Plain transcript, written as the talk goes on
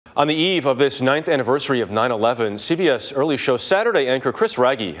On the eve of this 9th anniversary of 9/11, CBS Early Show Saturday anchor Chris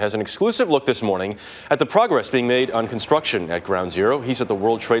Wragge has an exclusive look this morning at the progress being made on construction at Ground Zero. He's at the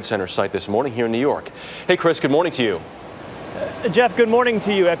World Trade Center site this morning here in New York. Hey, Chris, good morning to you. Jeff, good morning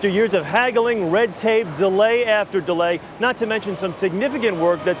to you. After years of haggling, red tape, delay after delay, not to mention some significant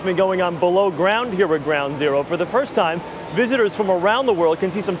work that's been going on below ground here at Ground Zero, for the first time, visitors from around the world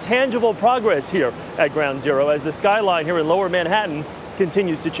can see some tangible progress here at Ground Zero as the skyline here in Lower Manhattan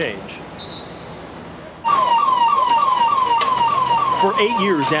continues to change. For 8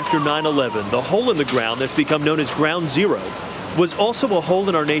 years after 9/11, the hole in the ground that's become known as Ground Zero was also a hole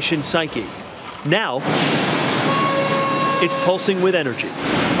in our nation's psyche. Now, it's pulsing with energy.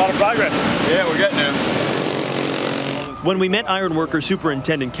 A lot of progress. Yeah, we're getting there. When we met ironworker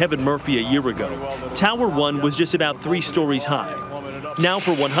superintendent Kevin Murphy a year ago, Tower 1 was just about 3 stories high. Now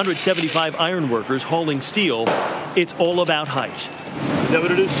for 175 ironworkers hauling steel, it's all about height. Is that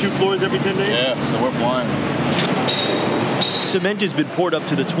what it is, 2 floors every 10 days? Yeah, so we're flying. Cement has been poured up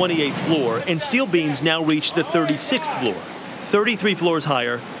to the 28th floor, and steel beams now reach the 36th floor, 33 floors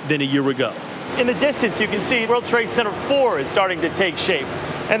higher than a year ago. In the distance, you can see World Trade Center 4 is starting to take shape.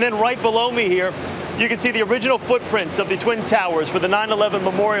 And then right below me here, you can see the original footprints of the Twin Towers for the 9/11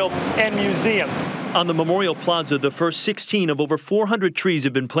 Memorial and Museum. On the Memorial Plaza, the first 16 of over 400 trees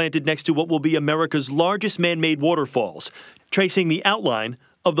have been planted next to what will be America's largest man-made waterfalls, tracing the outline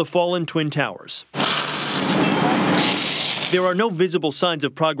of the fallen Twin Towers. There are no visible signs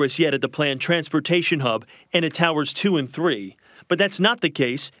of progress yet at the planned transportation hub and at Towers 2 and 3, but that's not the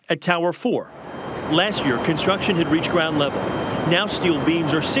case at Tower 4. Last year, construction had reached ground level. Now steel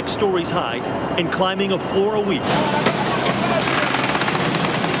beams are 6 stories high and climbing a floor a week.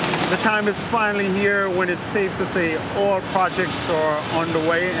 The time is finally here when it's safe to say all projects are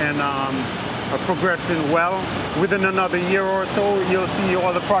underway and are progressing well. Within another year or so, you'll see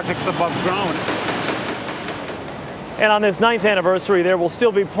all the projects above ground. And on this 9th anniversary, there will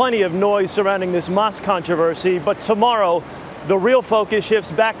still be plenty of noise surrounding this mosque controversy, but tomorrow, the real focus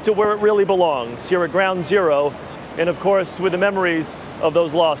shifts back to where it really belongs, here at Ground Zero, and of course, with the memories of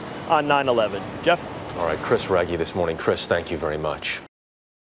those lost on 9/11. Jeff? All right, Chris Wragge this morning. Chris, thank you very much.